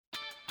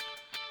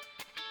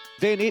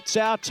Then It's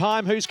Our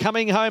Time, who's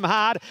coming home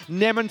hard.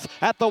 Mnementh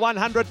at the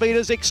 100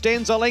 metres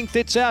extends a length.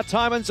 It's Our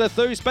Time and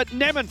Zathus, but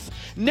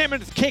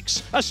Mnementh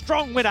kicks a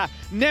strong winner.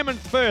 Mnementh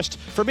first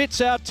from It's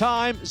Our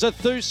Time,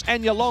 Zathus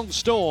and Your Long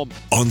Storm.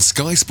 On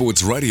Sky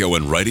Sports Radio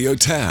and Radio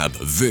Tab,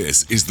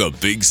 this is the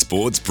Big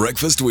Sports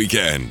Breakfast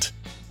Weekend.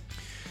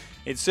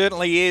 It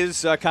certainly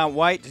is. I can't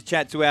wait to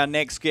chat to our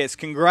next guest.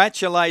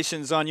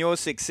 Congratulations on your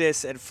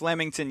success at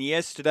Flemington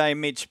yesterday,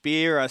 Mitch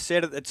Beer. I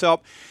said at the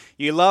top,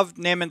 you loved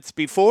Mnementh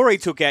before he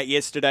took out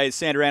yesterday's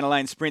Santa Ana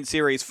Lane Sprint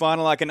Series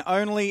final. I can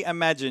only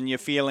imagine your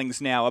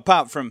feelings now,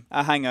 apart from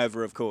a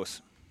hangover, of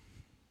course.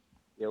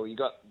 Yeah, well, you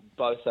got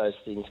both those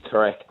things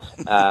correct.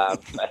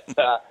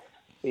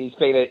 He's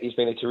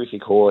been a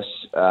terrific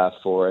horse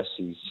for us.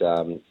 He's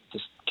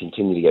just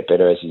continued to get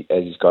better as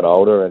he's got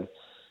older, and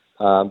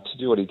to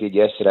do what he did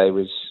yesterday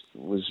was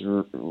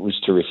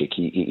terrific.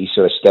 He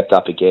sort of stepped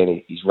up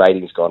again. His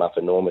rating's gone up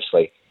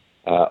enormously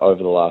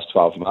over the last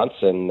 12 months,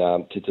 and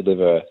to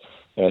deliver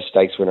a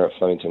stakes winner at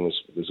Flemington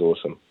was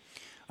awesome.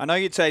 I know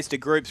you tasted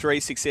Group 3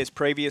 success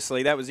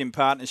previously. That was in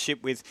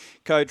partnership with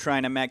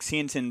co-trainer Max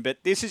Hinton,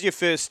 but this is your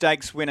first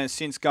stakes winner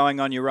since going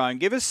on your own.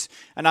 Give us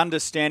an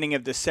understanding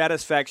of the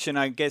satisfaction,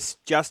 I guess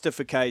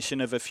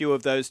justification of a few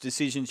of those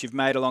decisions you've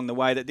made along the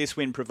way that this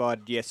win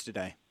provided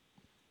yesterday.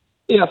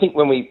 Yeah, I think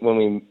when we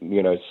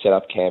set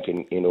up camp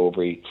in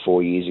Albury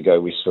 4 years ago,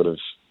 we sort of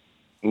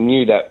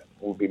knew that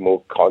we'll be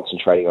more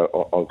concentrating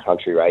on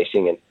country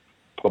racing, and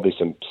probably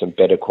some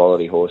better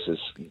quality horses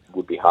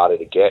would be harder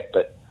to get.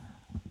 But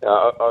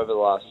over the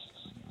last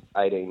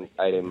 18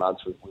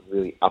 months, we've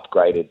really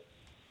upgraded,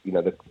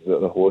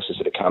 the horses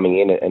that are coming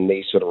in, and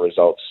these sort of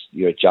results,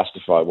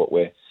 justify what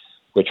we're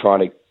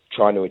trying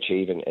to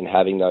achieve, and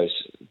having those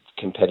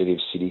competitive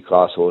city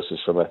class horses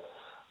from a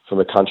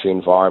country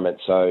environment.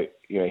 So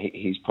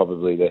he's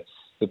probably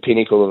the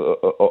pinnacle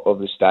of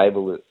the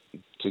stable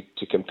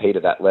to compete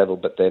at that level.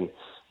 But then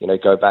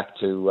go back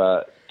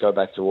to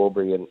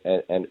Albury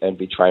and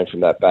be trained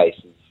from that base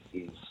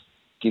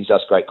gives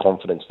us great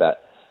confidence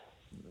that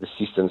the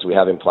systems we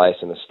have in place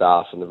and the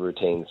staff and the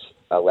routines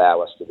allow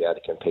us to be able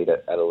to compete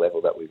at a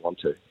level that we want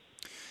to.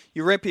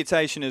 Your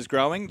reputation is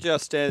growing,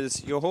 just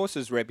as your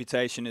horse's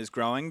reputation is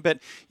growing, but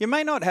you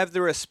may not have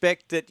the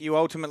respect that you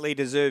ultimately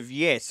deserve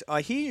yet.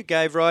 I hear you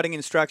gave riding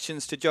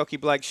instructions to jockey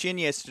Blake Shin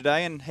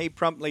yesterday, and he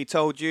promptly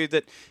told you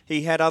that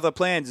he had other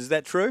plans. Is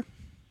that true?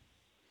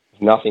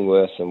 Nothing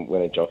worse than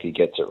when a jockey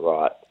gets it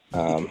right.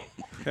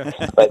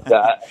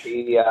 But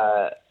he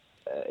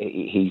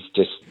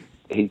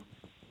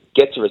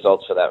gets the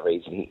results for that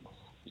reason. He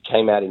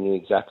came out and knew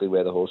exactly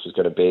where the horse was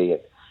going to be.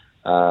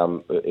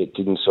 It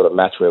didn't sort of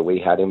match where we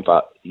had him,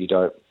 but you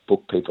don't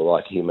book people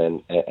like him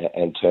and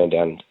turn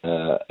down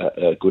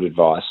good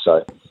advice.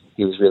 So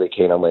he was really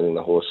keen on letting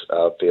the horse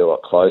be a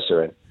lot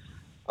closer, and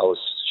I was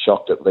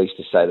shocked at least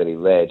to say that he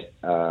led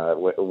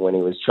when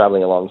he was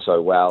travelling along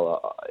so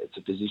well. It's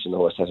a position the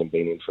horse hasn't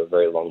been in for a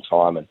very long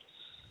time, and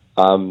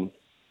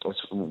that's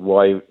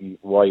why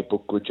you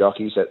book good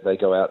jockeys, that they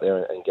go out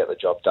there and get the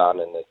job done.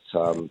 And it's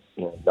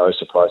no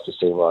surprise to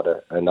see him ride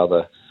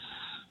another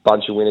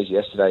bunch of winners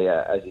yesterday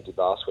as he did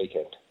last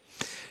weekend.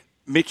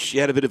 Mitch, you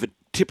had a bit of a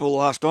tipple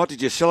last night.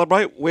 Did you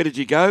celebrate? Where did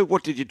you go?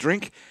 What did you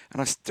drink?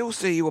 And I still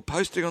see you were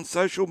posting on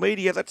social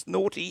media. That's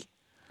naughty.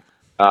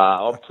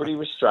 I'm pretty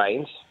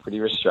restrained.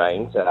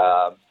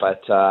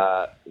 But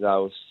I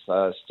was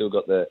still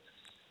got the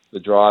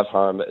drive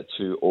home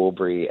to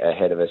Albury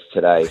ahead of us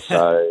today.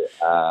 So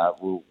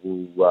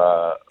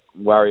we'll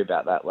worry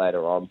about that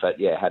later on. But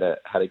yeah, had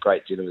a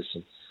great dinner with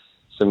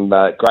some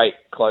great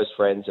close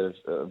friends that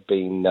have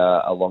been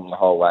along the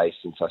whole way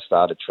since I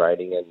started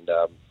training, and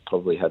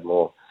probably had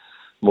more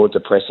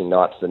depressing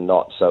nights than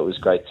not. So it was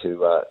great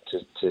to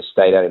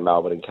stay down in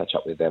Melbourne and catch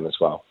up with them as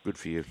well. Good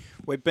for you.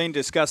 We've been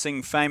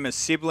discussing famous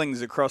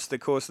siblings across the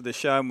course of the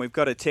show, and we've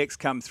got a text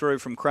come through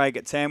from Craig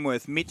at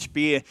Tamworth. Mitch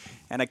Beer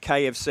and a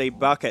KFC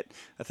bucket.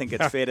 I think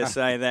it's fair to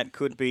say that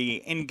could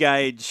be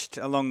engaged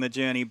along the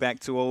journey back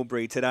to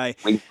Albury today.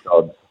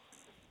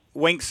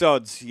 Winks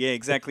odds, yeah,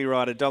 exactly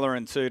right.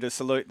 $1.02 to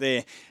salute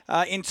there.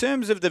 In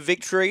terms of the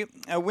victory,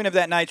 a win of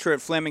that nature at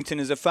Flemington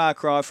is a far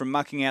cry from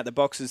mucking out the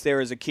boxes there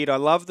as a kid. I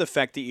love the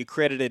fact that you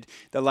credited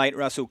the late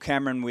Russell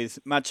Cameron with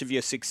much of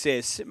your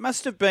success. It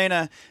must have been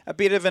a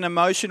bit of an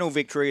emotional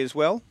victory as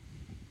well.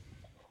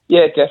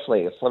 Yeah,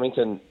 definitely.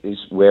 Flemington is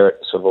where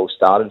it sort of all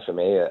started for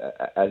me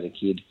as a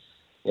kid.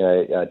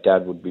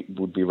 Dad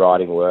would be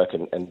riding work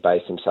and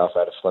base himself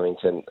out of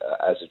Flemington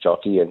as a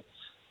jockey, and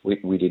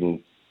we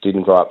didn't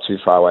grow up too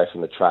far away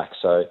from the track.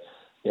 So,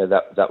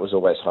 that was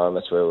always home.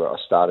 That's where I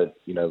started,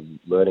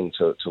 learning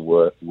to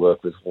work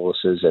with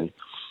horses. And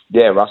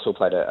yeah, Russell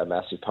played a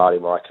massive part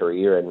in my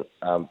career, and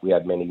we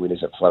had many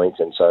winners at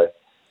Flemington. So,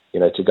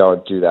 to go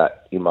and do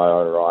that in my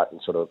own right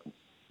and sort of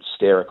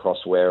stare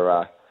across where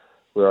I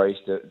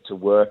used to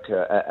work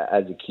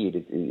as a kid,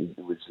 it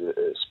was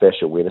a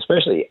special win,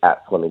 especially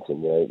at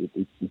Flemington.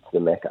 It's the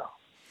Mecca.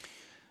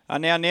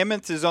 Now,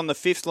 Mnementh is on the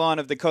 5th line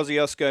of the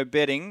Kosciuszko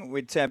betting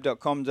with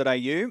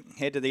tab.com.au.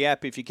 Head to the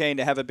app if you're keen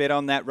to have a bet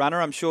on that runner.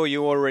 I'm sure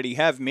you already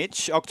have,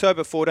 Mitch.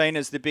 October 14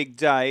 is the big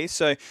day.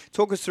 So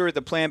talk us through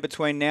the plan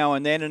between now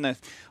and then. And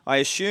I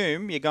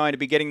assume you're going to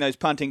be getting those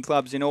punting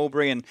clubs in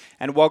Albury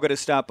and Wagga to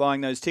start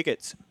buying those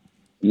tickets.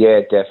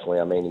 Yeah,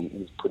 definitely. I mean,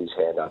 he's put his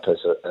hand up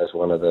as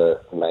one of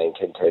the main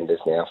contenders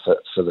now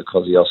for the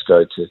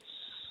Kosciuszko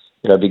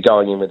to, be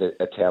going in with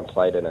a town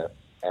plate and a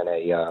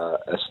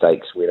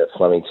stakes win at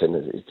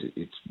Flemington.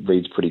 It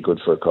reads pretty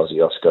good for a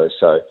Kosciuszko.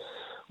 So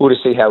we'll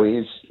just see how he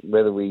is,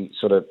 whether we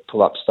sort of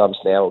pull up stumps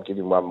now or give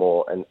him one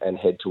more and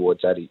head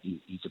towards that.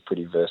 He's a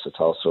pretty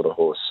versatile sort of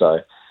horse. So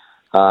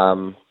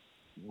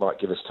might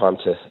give us time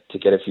to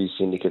get a few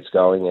syndicates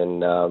going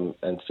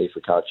and see if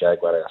we can't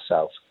jag one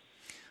ourselves.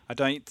 I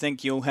don't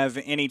think you'll have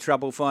any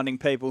trouble finding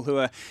people who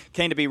are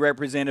keen to be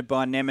represented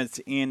by Mnementh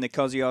in the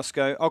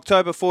Kosciuszko.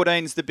 October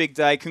 14 is the big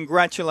day.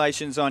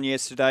 Congratulations on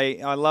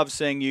yesterday. I love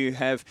seeing you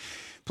have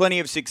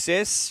plenty of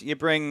success. You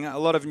bring a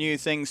lot of new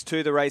things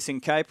to the racing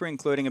caper,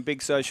 including a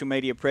big social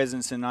media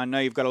presence, and I know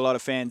you've got a lot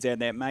of fans out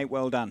there, mate.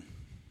 Well done.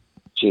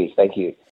 Cheers. Thank you.